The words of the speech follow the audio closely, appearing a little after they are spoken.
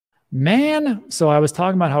Man, so I was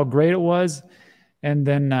talking about how great it was. And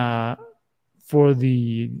then for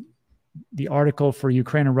the article for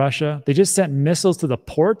Ukraine and Russia, they just sent missiles to the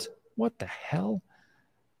port. What the hell?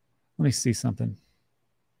 Let me see something.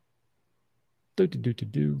 No,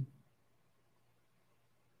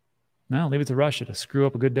 leave it to Russia to screw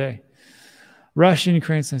up a good day. Russia and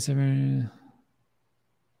Ukraine.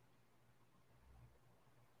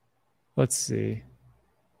 Let's see.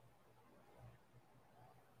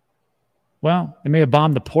 Well, they may have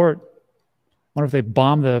bombed the port. I wonder if they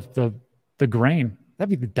bombed the grain. That'd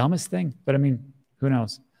be the dumbest thing. But I mean, who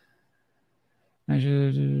knows?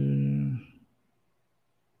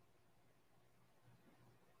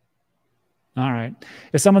 All right.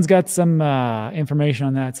 If someone's got some information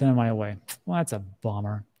on that, send it my way. Well, that's a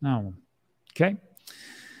bummer. Oh, okay.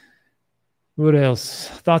 What else?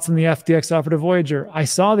 Thoughts on the FTX offer to Voyager? I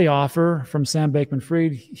saw the offer from Sam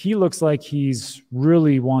Bankman-Fried. He looks like he's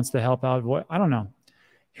really wants to help out. I don't know.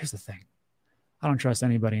 Here's the thing. I don't trust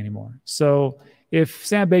anybody anymore. So if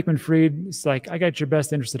Sam Bankman-Fried is like, I got your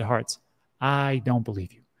best interest at heart, I don't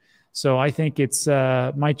believe you. So I think it's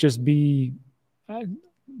might just be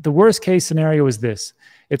the worst case scenario is this.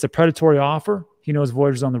 It's a predatory offer. He knows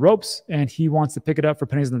Voyager's on the ropes and he wants to pick it up for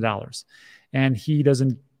pennies on the dollars. And he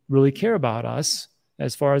doesn't really care about us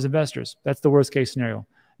as far as investors. That's the worst case scenario.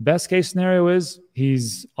 Best case scenario is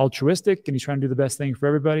he's altruistic and he's trying to do the best thing for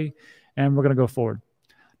everybody. And we're going to go forward.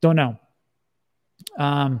 Don't know.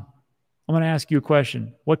 I'm going to ask you a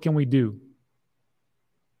question. What can we do?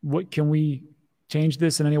 What can we change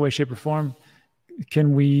this in any way, shape, or form?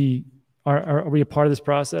 Can we, are we a part of this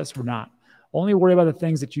process? We're not. Only worry about the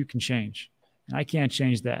things that you can change. And I can't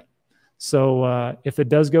change that. So if it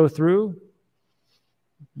does go through,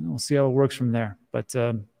 we'll see how it works from there. But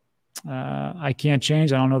I can't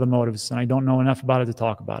change. I don't know the motives, and I don't know enough about it to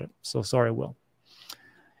talk about it. So sorry, Will.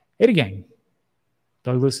 Ada Gang.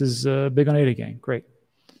 Douglas is big on Ada Gang. Great.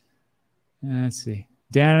 Let's see.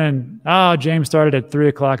 Dan and James started at 3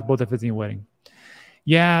 o'clock, both at 15 wedding.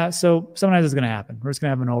 Yeah, so sometimes it's going to happen. We're just going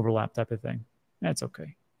to have an overlap type of thing. That's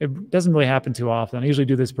okay. It doesn't really happen too often. I usually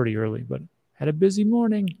do this pretty early, but had a busy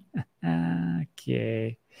morning.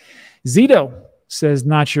 Okay. Zito says,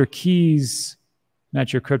 not your keys,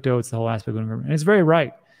 not your crypto. It's the whole aspect of it. And it's very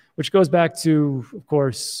right, which goes back to, of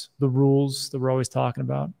course, the rules that we're always talking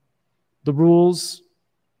about. The rules,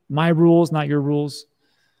 my rules, not your rules.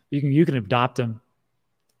 You can adopt them.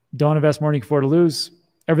 Don't invest more than you can afford to lose.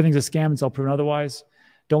 Everything's a scam until proven otherwise.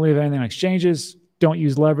 Don't leave anything on exchanges. Don't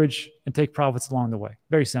use leverage and take profits along the way.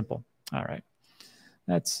 Very simple. All right.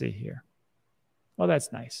 Let's see here. Well,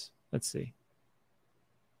 that's nice. Let's see.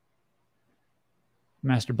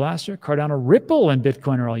 Master Blaster, Cardano, Ripple, and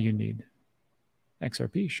Bitcoin are all you need.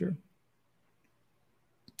 XRP, sure.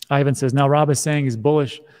 Ivan says, now Rob is saying he's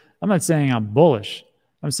bullish. I'm not saying I'm bullish.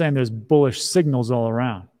 I'm saying there's bullish signals all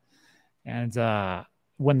around. And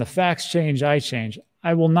when the facts change, I change.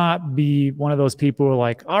 I will not be one of those people who are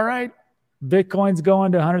like, all right, Bitcoin's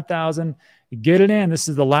going to 100,000. Get it in. This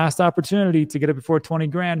is the last opportunity to get it before 20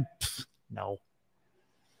 grand. Pfft, no.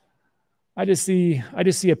 I just see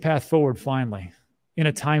a path forward finally in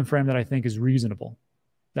a time frame that I think is reasonable.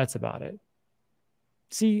 That's about it.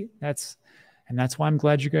 See, that's why I'm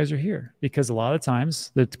glad you guys are here, because a lot of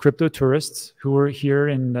times the crypto tourists who were here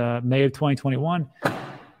in May of 2021,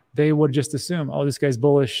 they would just assume, oh, this guy's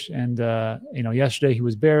bullish, and yesterday he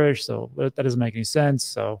was bearish, so that doesn't make any sense.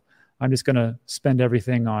 So I'm just going to spend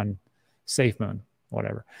everything on SafeMoon,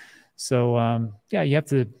 whatever. So yeah, you have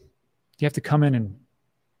to come in and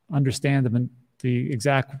understand the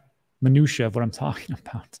exact minutia of what I'm talking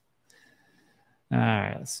about. All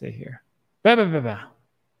right, let's see here.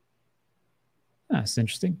 That's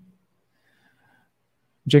interesting.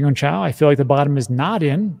 Jingon Chow, I feel like the bottom is not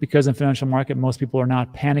in because in financial market, most people are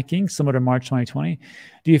not panicking, similar to March 2020.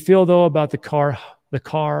 Do you feel, though, about the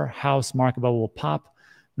car house market bubble will pop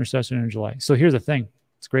in recession in July? So here's the thing.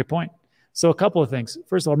 It's a great point. So a couple of things.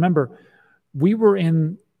 First of all, remember, we were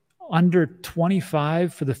in under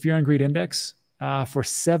 25 for the Fear and Greed Index for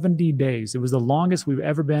 70 days. It was the longest we've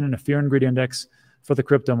ever been in a Fear and Greed Index for the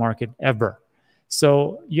crypto market ever.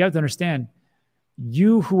 So you have to understand,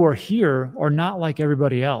 you who are here are not like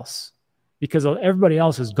everybody else, because everybody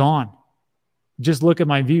else is gone. Just look at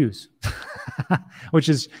my views, which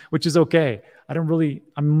is okay.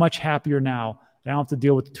 I'm much happier now. I don't have to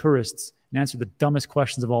deal with the tourists and answer the dumbest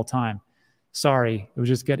questions of all time. Sorry, it was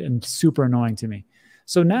just getting super annoying to me.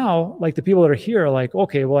 So now, like, the people that are here are like,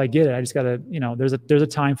 okay, well, I get it. I just got to, there's a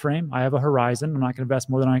time frame. I have a horizon. I'm not going to invest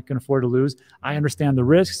more than I can afford to lose. I understand the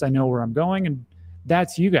risks. I know where I'm going, and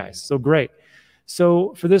that's you guys. So great.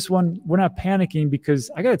 So for this one, we're not panicking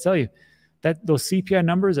because I got to tell you that those CPI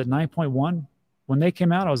numbers at 9.1, when they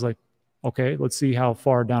came out, I was like, okay, let's see how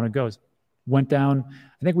far down it goes. Went down.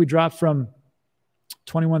 I think we dropped from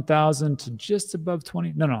 21,000 to just above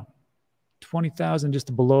 20,000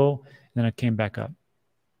 just below. And then it came back up.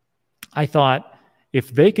 I thought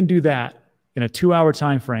if they can do that in a 2-hour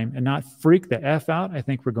time frame and not freak the F out, I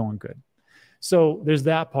think we're going good. So there's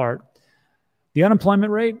that part. The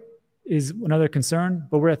unemployment rate is another concern,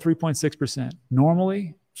 but we're at 3.6%.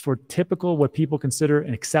 Normally, for typical, what people consider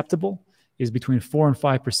an acceptable is between 4 and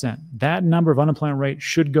 5%. That number of unemployment rate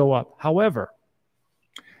should go up. However,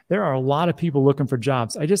 there are a lot of people looking for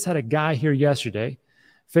jobs. I just had a guy here yesterday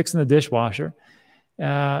fixing the dishwasher.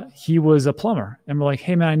 He was a plumber. And we're like,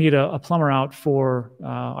 hey, man, I need a plumber out for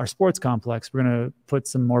our sports complex. We're going to put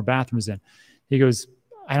some more bathrooms in. He goes,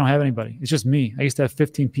 I don't have anybody. It's just me. I used to have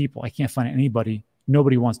 15 people. I can't find anybody.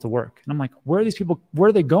 Nobody wants to work. And I'm like, where are these people? Where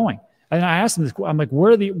are they going? And I asked him this. I'm like,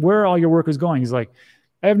 where are all your workers going? He's like,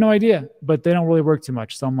 I have no idea, but they don't really work too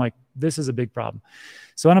much. So I'm like, this is a big problem.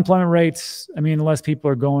 So unemployment rates, I mean, unless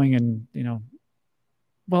people are going and,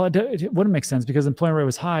 well, it wouldn't make sense because employment rate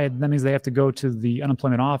was high. That means they have to go to the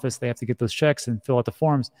unemployment office. They have to get those checks and fill out the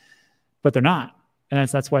forms, but they're not. And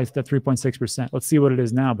that's why it's at 3.6%. Let's see what it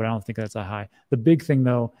is now, but I don't think that's that high. The big thing,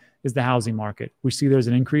 though, is the housing market. We see there's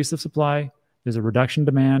an increase of supply. There's a reduction in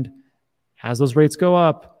demand. As those rates go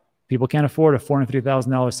up, people can't afford a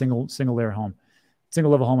 $450,000 single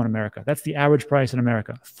level home in America. That's the average price in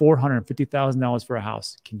America, $450,000 for a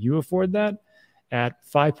house. Can you afford that at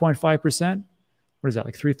 5.5%? What is that,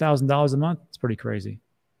 like $3,000 a month? It's pretty crazy.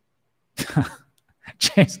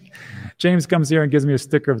 James comes here and gives me a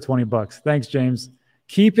sticker of $20. Thanks, James.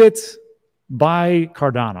 Keep it by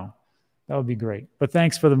Cardano. That would be great. But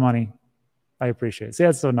thanks for the money. I appreciate it. See,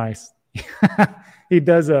 that's so nice. He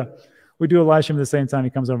does we do a live stream at the same time. He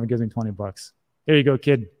comes over and gives me $20. Here you go,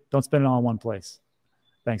 kid. Don't spend it all in one place.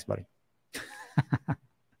 Thanks, buddy.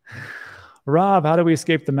 Rob, how do we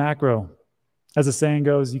escape the macro? As the saying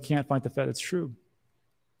goes, you can't fight the Fed. It's true.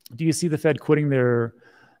 Do you see the Fed quitting their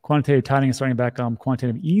quantitative tightening and starting back on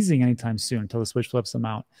quantitative easing anytime soon until the switch flips them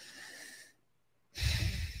out?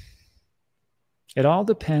 It all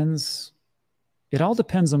depends. It all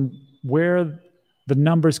depends on where the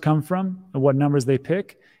numbers come from and what numbers they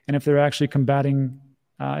pick, and if they're actually combating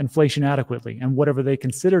inflation adequately and whatever they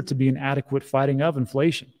consider to be an adequate fighting of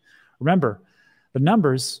inflation. Remember, the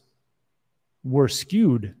numbers were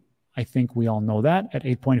skewed. I think we all know that at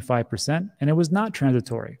 8.5%, and it was not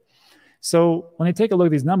transitory. So when they take a look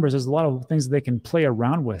at these numbers, there's a lot of things that they can play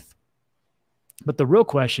around with. But the real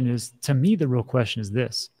question is, to me, the real question is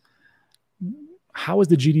this. How is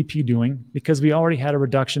the GDP doing? Because we already had a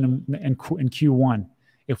reduction in Q1.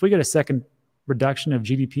 If we get a second reduction of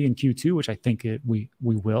GDP in Q2, which I think we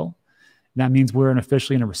will, that means we're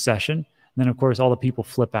officially in a recession. And then, of course, all the people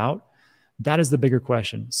flip out. That is the bigger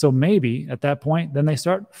question. So maybe at that point, then they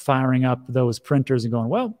start firing up those printers and going,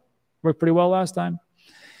 well, worked pretty well last time.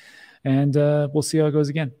 And we'll see how it goes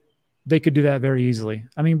again. They could do that very easily.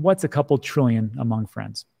 I mean, what's a couple trillion among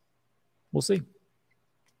friends? We'll see.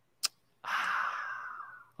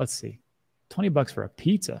 Let's see. $20 for a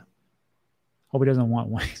pizza. Hope he doesn't want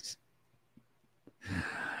wings.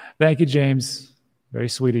 Thank you, James. Very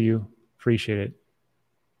sweet of you. Appreciate it.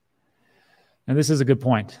 And this is a good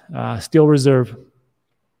point. Steel Reserve.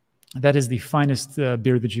 That is the finest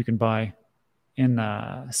beer that you can buy in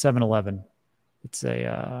 7-Eleven. It's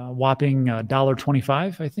a whopping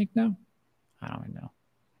 $1.25, I think now. I don't even know.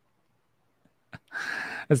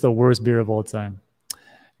 That's the worst beer of all time.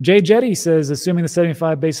 Jay Jetty says, assuming the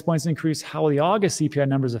 75 basis points increase, how will the August CPI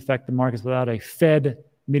numbers affect the markets without a Fed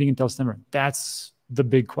meeting until September? That's the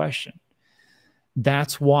big question.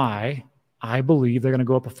 That's why I believe they're going to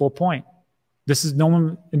go up a full point. This is no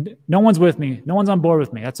one's with me. No one's on board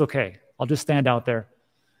with me. That's okay. I'll just stand out there.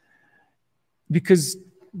 Because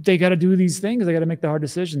they got to do these things. They got to make the hard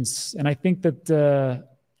decisions. And I think that,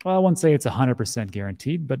 well, I wouldn't say it's 100%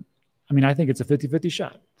 guaranteed, but I mean, I think it's a 50-50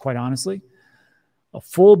 shot, quite honestly. A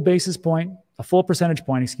full percentage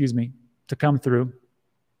point, to come through,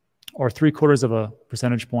 or 3/4 of a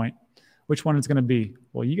percentage point. Which one is going to be?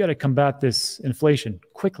 Well, you got to combat this inflation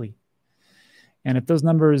quickly. And if those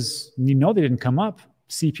numbers, they didn't come up,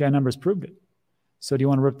 CPI numbers proved it. So do you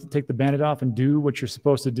want to take the Band-Aid off and do what you're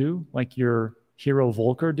supposed to do, like your hero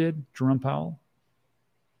Volcker did, Jerome Powell?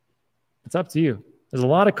 It's up to you. There's a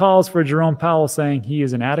lot of calls for Jerome Powell saying he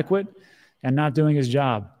is inadequate and not doing his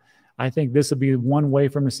job. I think this will be one way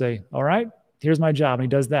for him to say, all right, here's my job. And he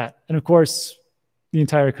does that. And of course, the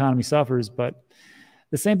entire economy suffers. But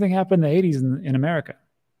the same thing happened in the 80s in America.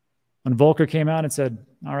 When Volcker came out and said,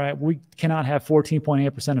 all right, we cannot have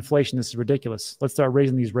 14.8% inflation. This is ridiculous. Let's start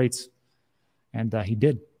raising these rates. And he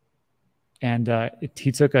did. And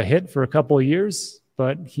he took a hit for a couple of years,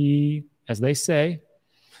 but he, as they say,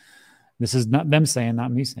 this is not them saying,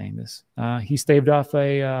 not me saying this, he staved off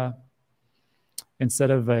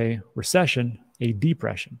instead of a recession, a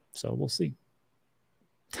depression. So we'll see.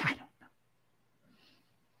 I don't know.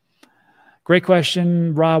 Great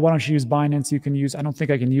question, Rob. Why don't you use Binance? You can use, I don't think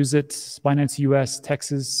I can use it. Binance US,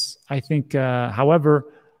 Texas. I think,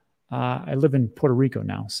 however, I live in Puerto Rico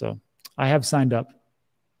now, so I have signed up.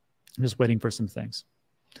 I'm just waiting for some things.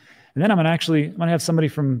 And then I'm going to have somebody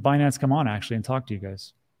from Binance come on actually and talk to you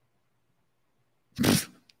guys.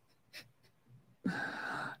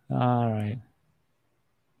 All right.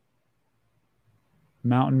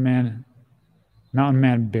 Mountain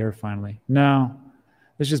Man Bear finally. No,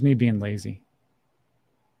 it's just me being lazy.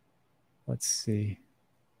 Let's see.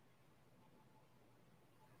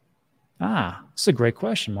 This is a great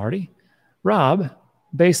question, Marty. Rob,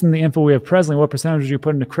 based on the info we have presently, what percentage would you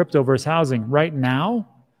put into crypto versus housing right now?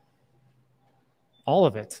 All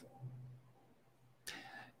of it.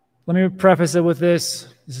 Let me preface it with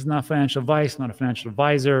this. This is not financial advice. I'm not a financial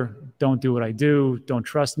advisor. Don't do what I do. Don't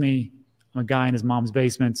trust me. I'm a guy in his mom's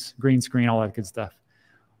basement, green screen, all that good stuff.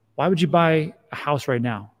 Why would you buy a house right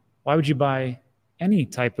now? Why would you buy any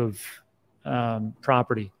type of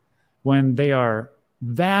property when they are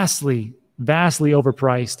vastly, vastly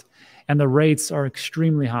overpriced and the rates are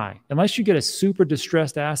extremely high? Unless you get a super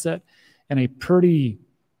distressed asset in a pretty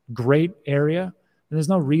great area, then there's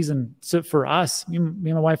no reason for us. Me and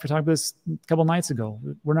my wife were talking about this a couple nights ago.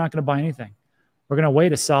 We're not going to buy anything. We're going to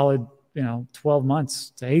wait a solid 12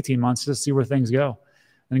 months to 18 months to see where things go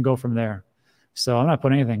and go from there. So I'm not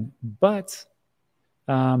putting anything, but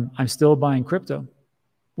I'm still buying crypto,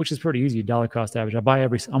 which is pretty easy. Dollar cost average.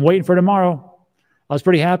 I'm waiting for tomorrow. I was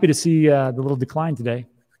pretty happy to see the little decline today.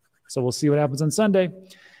 So we'll see what happens on Sunday. And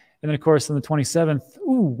then, of course, on the 27th,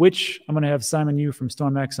 which I'm going to have Simon Yu from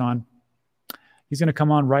StormX on. He's going to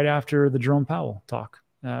come on right after the Jerome Powell talk.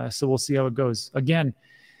 So we'll see how it goes. Again,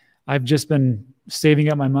 I've just been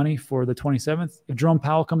saving up my money for the 27th. If Jerome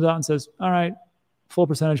Powell comes out and says, all right, full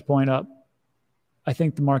percentage point up, I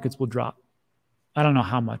think the markets will drop. I don't know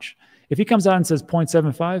how much. If he comes out and says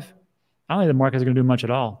 0.75, I don't think the markets are going to do much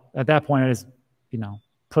at all. At that point, I just,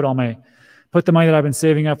 put the money that I've been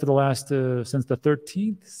saving up for the last, since the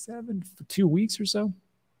 13th, for 2 weeks or so,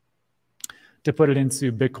 to put it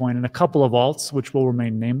into Bitcoin and a couple of alts, which will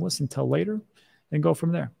remain nameless until later, and go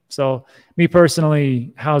from there. So me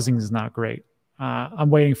personally, housing is not great. I'm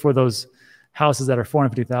waiting for those houses that are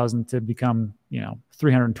 450,000 to become,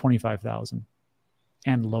 325,000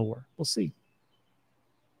 and lower. We'll see.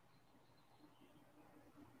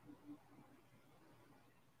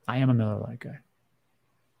 I am a Miller Lite guy.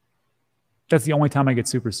 That's the only time I get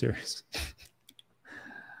super serious.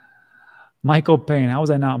 Michael Payne, how was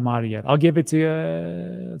I not modded yet? I'll give it to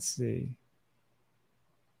you. Let's see.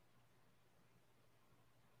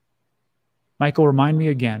 Michael, remind me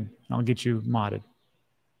again, and I'll get you modded.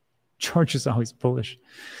 George is always bullish.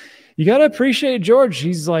 You got to appreciate George.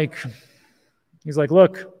 He's like,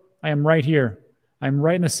 look, I am right here. I'm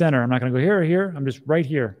right in the center. I'm not going to go here or here. I'm just right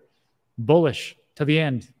here. Bullish to the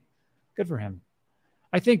end. Good for him.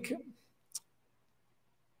 I think,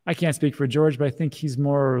 I can't speak for George, but I think he's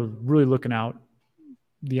more really looking out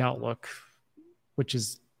the outlook, which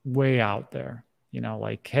is way out there.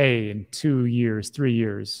 Like, hey, in 2 years, 3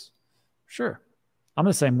 years, sure. I'm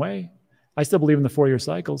the same way. I still believe in the 4-year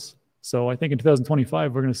cycles. So I think in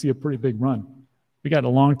 2025, we're going to see a pretty big run. We got a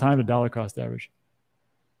long time to dollar cost average.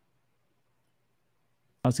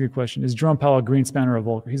 That's a good question. Is Jerome Powell a Greenspan or a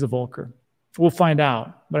Volcker? He's a Volcker. We'll find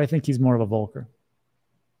out, but I think he's more of a Volcker.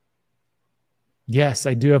 Yes,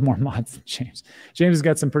 I do have more mods than James. James has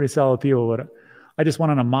got some pretty solid people, but I just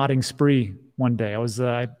went on a modding spree one day.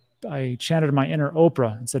 I chanted my inner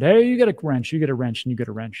Oprah and said, hey, you get a wrench, you get a wrench, and you get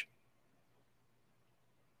a wrench.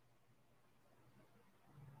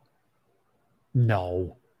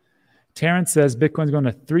 No. Terrence says Bitcoin's going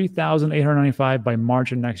to 3,895 by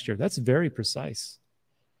March of next year. That's very precise.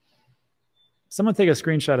 Someone take a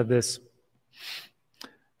screenshot of this.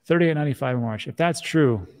 38.95 in March. If that's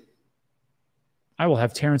true, I will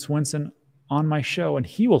have Terrence Winson on my show, and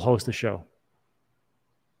he will host the show.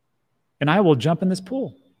 And I will jump in this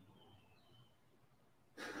pool.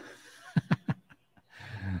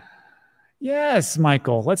 Yes,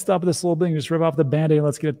 Michael. Let's stop this little thing. Just rip off the Band-Aid and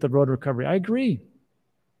let's get the road to recovery. I agree.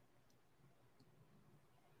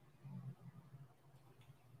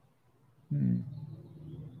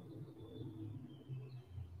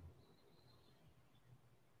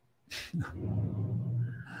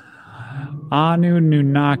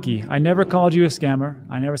 Anunnaki. I never called you a scammer.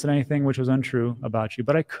 I never said anything which was untrue about you,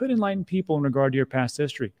 but I could enlighten people in regard to your past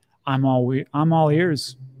history. I'm all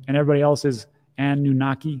ears, and everybody else is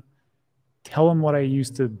Anunnaki. Tell them what I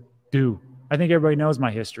used to do. I think everybody knows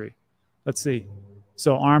my history. Let's see.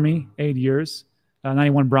 So Army, 8 years.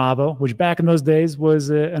 91 Bravo, which back in those days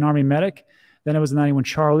was an Army medic. Then it was a 91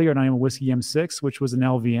 Charlie or 91 Whiskey M6, which was an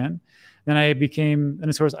LVN. Then I became, and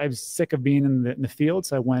of course, I was sick of being in the field,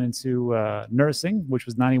 so I went into nursing, which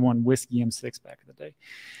was 91 Whiskey M6 back in the day.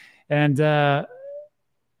 And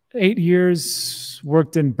 8 years,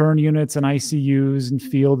 worked in burn units and ICUs and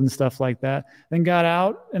field and stuff like that. Then got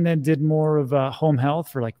out and then did more of home health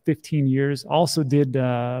for like 15 years. Also did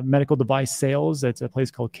medical device sales at a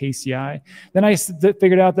place called KCI. Then I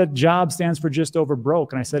figured out that job stands for just over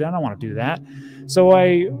broke. And I said, I don't want to do that. So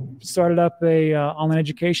I started up a online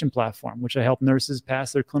education platform, which I help nurses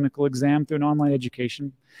pass their clinical exam through an online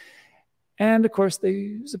education. And of course,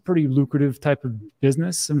 it was a pretty lucrative type of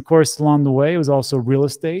business. And of course, along the way, it was also real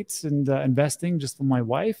estate and investing just for my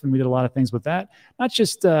wife. And we did a lot of things with that. Not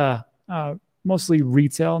just mostly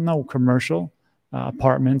retail, no commercial,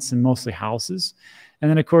 apartments and mostly houses. And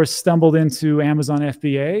then, of course, stumbled into Amazon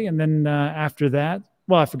FBA. And then after that,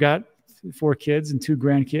 well, I forgot 4 kids and 2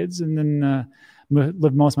 grandkids. And then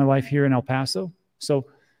lived most of my life here in El Paso. So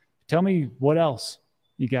tell me what else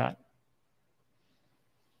you got.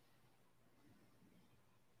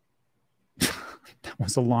 That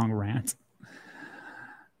was a long rant.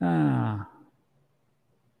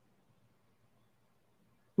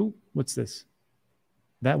 Ooh, what's this?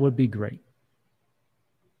 That would be great.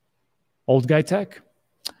 Old guy tech.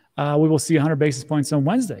 We will see 100 basis points on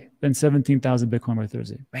Wednesday, then 17,000 Bitcoin by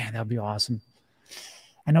Thursday. Man, that would be awesome.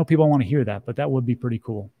 I know people want to hear that, but that would be pretty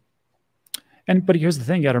cool. But here's the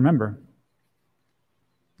thing you got to remember.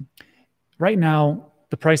 Right now,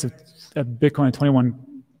 the price of Bitcoin at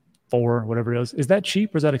 21.4, whatever it is that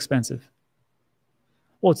cheap or is that expensive?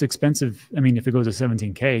 Well, it's expensive. I mean, if it goes to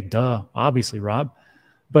 17K, duh, obviously, Rob.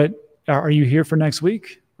 But are you here for next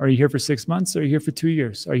week? Are you here for 6 months? Are you here for 2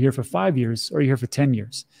 years? Are you here for 5 years? Or are you here for 10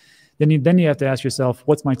 years? Then you have to ask yourself,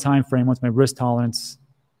 what's my time frame? What's my risk tolerance?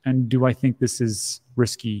 And do I think this is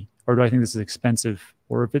risky? Or do I think this is expensive?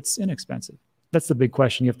 Or if it's inexpensive? That's the big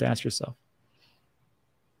question you have to ask yourself.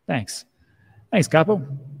 Thanks. Thanks, Capo.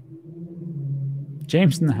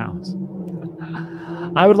 James in the house.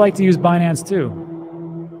 I would like to use Binance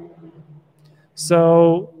too.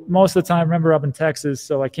 So most of the time, remember, I'm in Texas,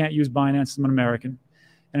 so I can't use Binance. I'm an American.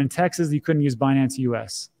 And in Texas, you couldn't use Binance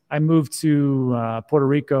US. I moved to Puerto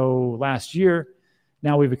Rico last year.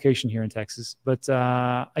 Now we vacation here in Texas. But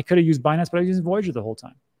I could have used Binance, but I was using Voyager the whole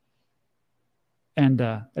time. And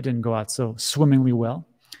that didn't go out so swimmingly well.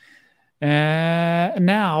 And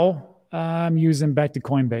now I'm using back to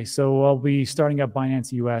Coinbase. So I'll be starting up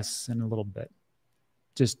Binance US in a little bit.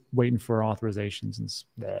 Just waiting for authorizations and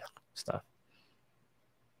stuff.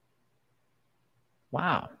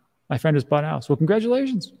 Wow. My friend just bought a house. Well,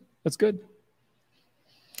 congratulations. That's good.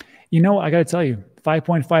 You know, I got to tell you,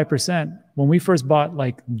 5.5%. When we first bought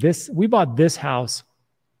like this, we bought this house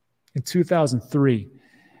in 2003.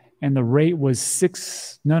 And the rate was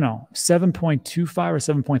 7.25 or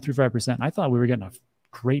 7.35%. I thought we were getting a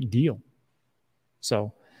great deal.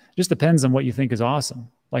 So it just depends on what you think is awesome.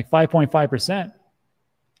 Like 5.5%.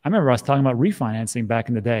 I remember I was talking about refinancing back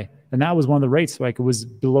in the day. And that was one of the rates. Like it was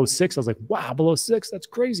below 6. I was like, wow, below 6. That's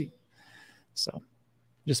crazy. So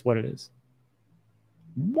just what it is.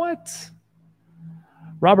 What?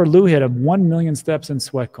 Robert Liu hit 1 million steps in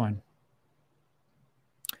SWEATCOIN.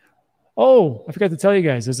 Oh, I forgot to tell you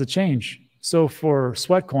guys, there's a change. So for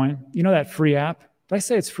SWEATCOIN, you know that free app? Did I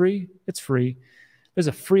say it's free? It's free. There's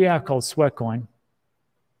a free app called SWEATCOIN.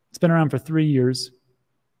 It's been around for 3 years.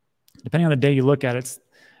 Depending on the day you look at it, it's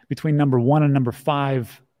between number 1 and number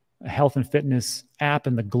 5 health and fitness app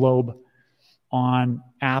in the globe on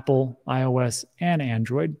Apple, iOS, and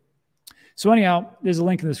Android. So anyhow, there's a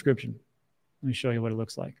link in the description. Let me show you what it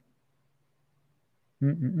looks like.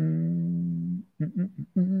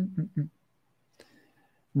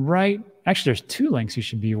 Right. Actually, there's 2 links you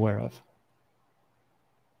should be aware of.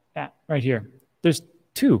 Right here. There's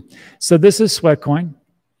 2. So this is SWEATCOIN.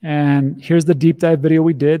 And here's the deep dive video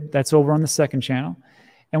we did. That's over on the 2nd channel.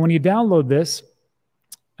 And when you download this,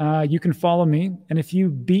 you can follow me. And if you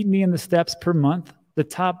beat me in the steps per month,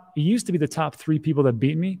 it used to be the top 3 people that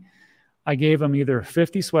beat me. I gave them either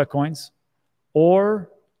 50 SWEATCOINs, or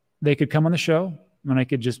they could come on the show and we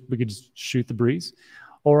could just shoot the breeze,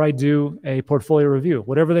 or I do a portfolio review,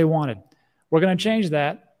 whatever they wanted. We're going to change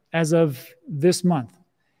that as of this month.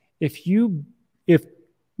 If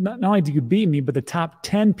not only do you beat me, but the top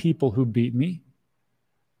 10 people who beat me,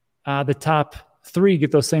 the top 3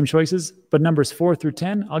 get those same choices, but numbers 4 through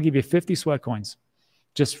 10, I'll give you 50 sweat coins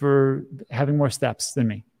just for having more steps than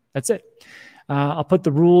me. That's it. I'll put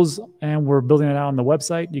the rules, and we're building it out on the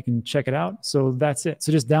website. You can check it out. So that's it.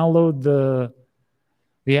 So just download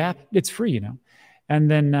the app. It's free, you know, and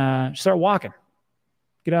then start walking.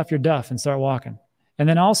 Get off your duff and start walking. And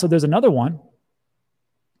then also there's another one.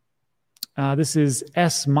 This is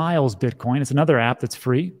S Miles Bitcoin. It's another app that's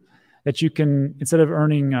free that you can, instead of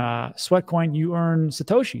earning sweat coin, you earn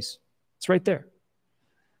Satoshis. It's right there.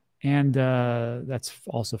 And that's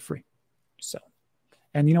also free. So,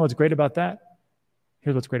 and you know what's great about that?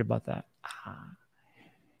 Here's what's great about that.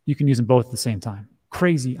 You can use them both at the same time.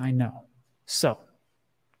 Crazy, I know. So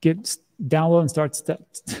download and start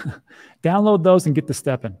download those and get the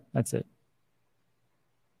stepping. That's it.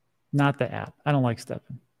 Not the app. I don't like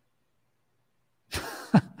stepping.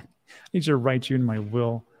 I need to write you in my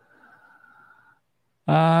will.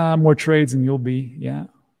 More trades than you'll be. Yeah.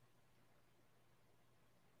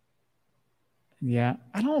 Yeah.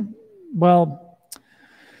 Well,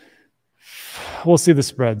 we'll see the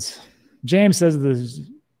spreads. James says the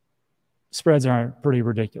spreads are pretty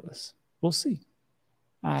ridiculous. We'll see.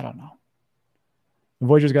 I don't know.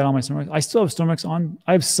 Voyager's got all my StormX. I still have StormX on.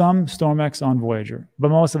 I have some StormX on Voyager, but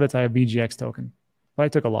most of it I have BGX token. But I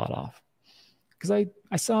took a lot off because I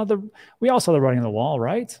saw we all saw the writing on the wall,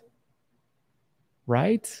 right?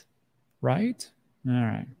 Right? All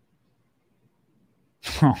right.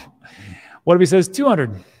 What if he says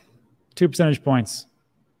 200? 2 percentage points.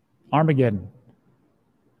 Armageddon.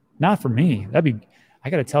 Not for me. I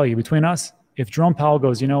got to tell you, between us, if Jerome Powell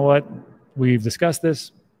goes, you know what? We've discussed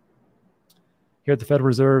this here at the Federal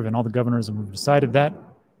Reserve and all the governors, and we've decided that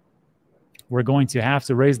we're going to have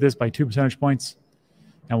to raise this by 2 percentage points,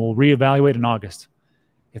 and we'll reevaluate in August.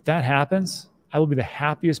 If that happens, I will be the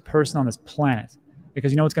happiest person on this planet,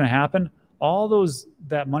 because you know what's going to happen? All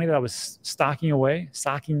that money that I was stocking away,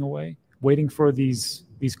 waiting for these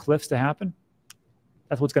cliffs to happen,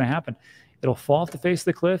 that's what's going to happen. It'll fall off the face of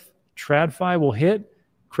the cliff. TradFi will hit.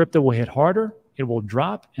 Crypto will hit harder. It will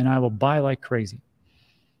drop, and I will buy like crazy.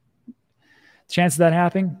 Chance of that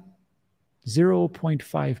happening?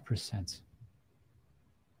 0.5%.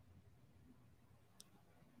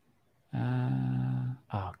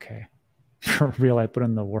 Okay. For real, I put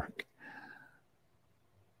in the work.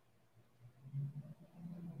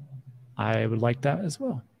 I would like that as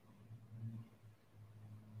well.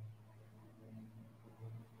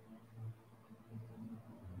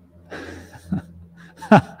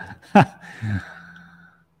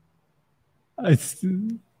 It's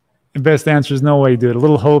the best answer is no way, dude. A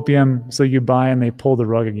little hopium, so you buy and they pull the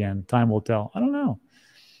rug again. Time will tell. I don't know.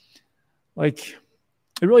 Like,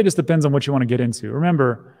 it really just depends on what you want to get into.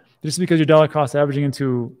 Remember, just because you're dollar cost averaging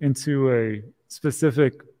into a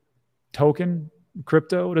specific token,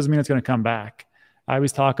 crypto, doesn't mean it's going to come back. I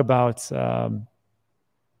always talk about a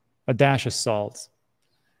dash of salt.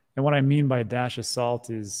 And what I mean by a dash of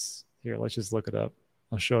salt is, here, let's just look it up.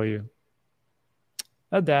 I'll show you.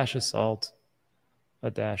 A dash of salt.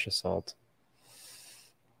 A dash of salt.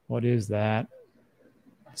 What is that?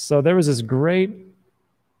 So there was this great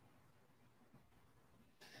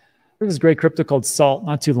crypto called Salt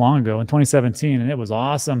not too long ago in 2017, and it was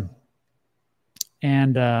awesome.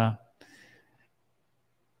 And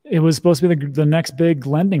it was supposed to be the next big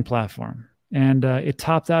lending platform. And it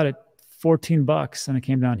topped out at $14, and it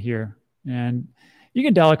came down here. And you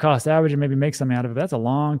can dollar cost average and maybe make something out of it. That's a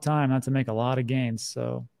long time not to make a lot of gains.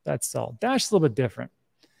 So that's Salt. Dash is a little bit different.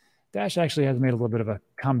 Dash actually has made a little bit of a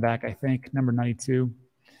comeback, I think, number 92.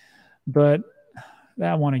 But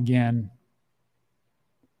that one again,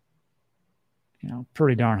 you know,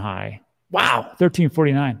 pretty darn high. Wow,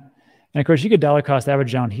 1349. And of course, you could dollar cost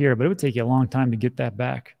average down here, but it would take you a long time to get that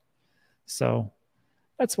back. So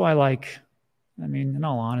that's why, I mean, in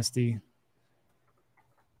all honesty,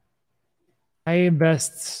 I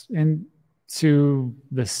invest into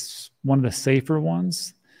one of the safer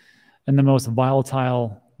ones and the most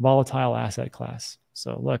volatile asset class.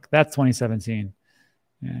 So look, that's 2017.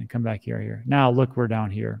 And come back here. Now look, we're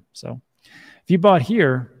down here. So if you bought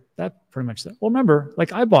here, that pretty much, well, remember,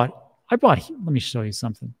 like I bought, let me show you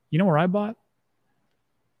something. You know where I bought?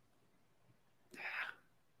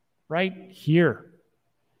 Right here.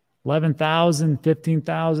 11,000,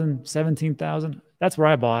 15,000, 17,000. That's where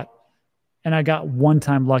I bought. And I got one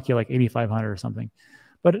time lucky, like 8,500 or something.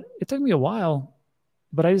 But it took me a while,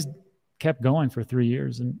 but I just kept going for 3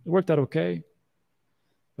 years and it worked out okay.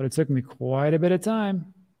 But it took me quite a bit of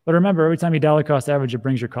time. But remember, every time you dollar cost average, it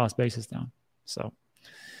brings your cost basis down. So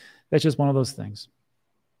that's just one of those things.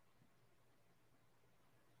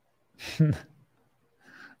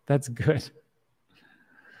 That's good.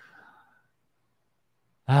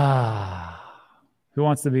 Who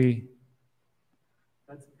wants to be?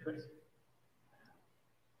 That's good.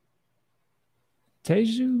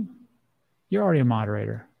 Teju, you're already a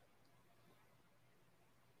moderator.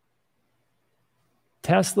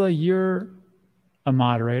 Tesla, you're a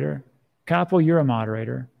moderator. Capo, you're a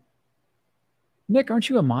moderator. Nick, aren't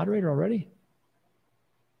you a moderator already?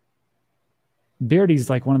 Beardy's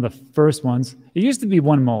like one of the first ones. It used to be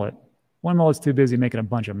One Mullet. One Mullet's too busy making a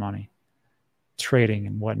bunch of money, trading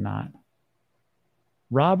and whatnot.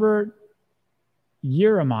 Robert,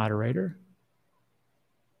 you're a moderator.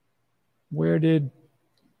 Where did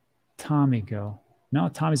Tommy go? No,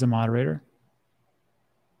 Tommy's a moderator.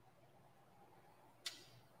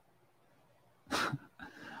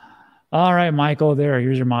 All right, Michael,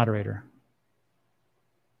 here's your moderator.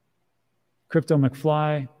 Crypto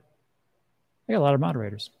McFly. I got a lot of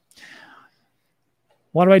moderators.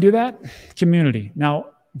 Why do I do that? Community. Now,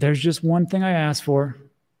 there's just one thing I ask for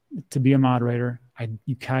to be a moderator.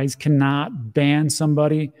 You guys cannot ban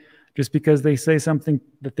somebody just because they say something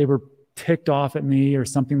that they were ticked off at me or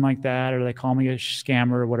something like that, or they call me a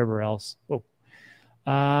scammer or whatever else. Oh,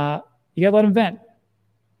 you gotta let them vent.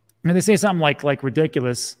 And they say something like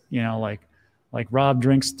ridiculous, you know, like Rob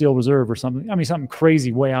drinks Steel Reserve or something. I mean, something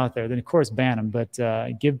crazy way out there. Then of course ban them,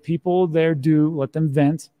 but give people their due. Let them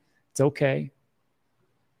vent. It's okay.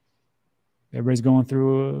 Everybody's going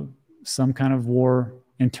through some kind of war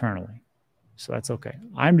internally, so that's okay.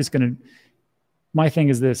 I'm just gonna. My thing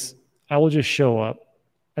is this: I will just show up.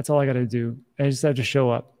 That's all I got to do. I just have to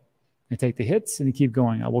show up and take the hits and keep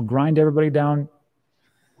going. I will grind everybody down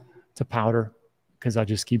to powder because I'll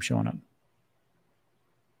just keep showing up.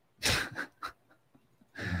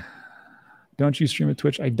 Don't you stream at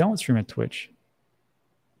Twitch? I don't stream at Twitch.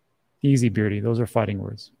 Easy, Beardy. Those are fighting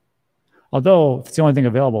words. Although, if it's the only thing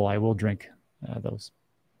available, I will drink those.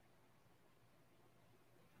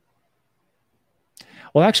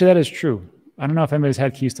 Well, actually, that is true. I don't know if anybody's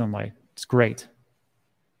had Keystone Light. It's great.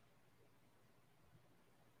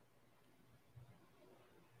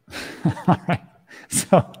 All right.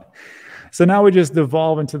 So now we just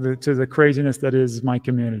devolve into the craziness that is my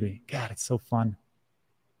community. God, it's so fun.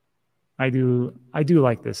 I do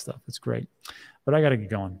like this stuff. It's great. But I got to get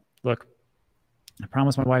going. Look, I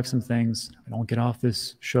promised my wife some things. If I don't get off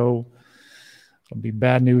this show, it'll be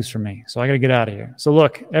bad news for me. So I got to get out of here. So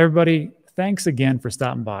look, everybody, thanks again for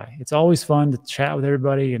stopping by. It's always fun to chat with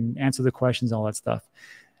everybody and answer the questions and all that stuff.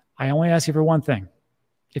 I only ask you for one thing.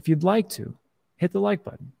 If you'd like to, hit the like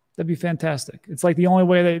button. That'd be fantastic. It's like the only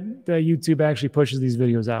way that YouTube actually pushes these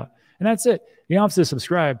videos out. And that's it. You don't have to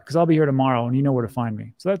subscribe because I'll be here tomorrow and you know where to find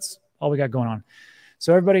me. So that's all we got going on.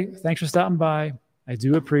 So everybody, thanks for stopping by. I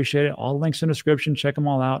do appreciate it. All links in the description. Check them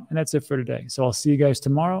all out. And that's it for today. So I'll see you guys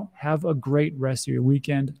tomorrow. Have a great rest of your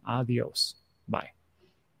weekend. Adios. Bye.